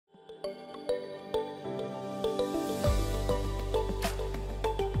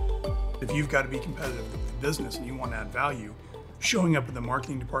if you've got to be competitive with the business and you want to add value, showing up at the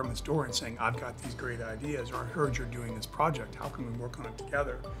marketing department's door and saying, I've got these great ideas, or I heard you're doing this project, how can we work on it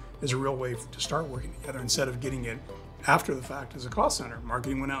together, is a real way to start working together instead of getting it after the fact as a cost center.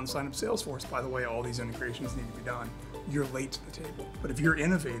 Marketing went out and signed up Salesforce. By the way, all these integrations need to be done. You're late to the table. But if you're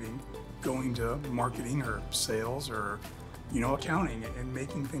innovating, going to marketing or sales or accounting and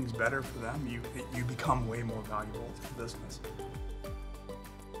making things better for them, you become way more valuable to the business.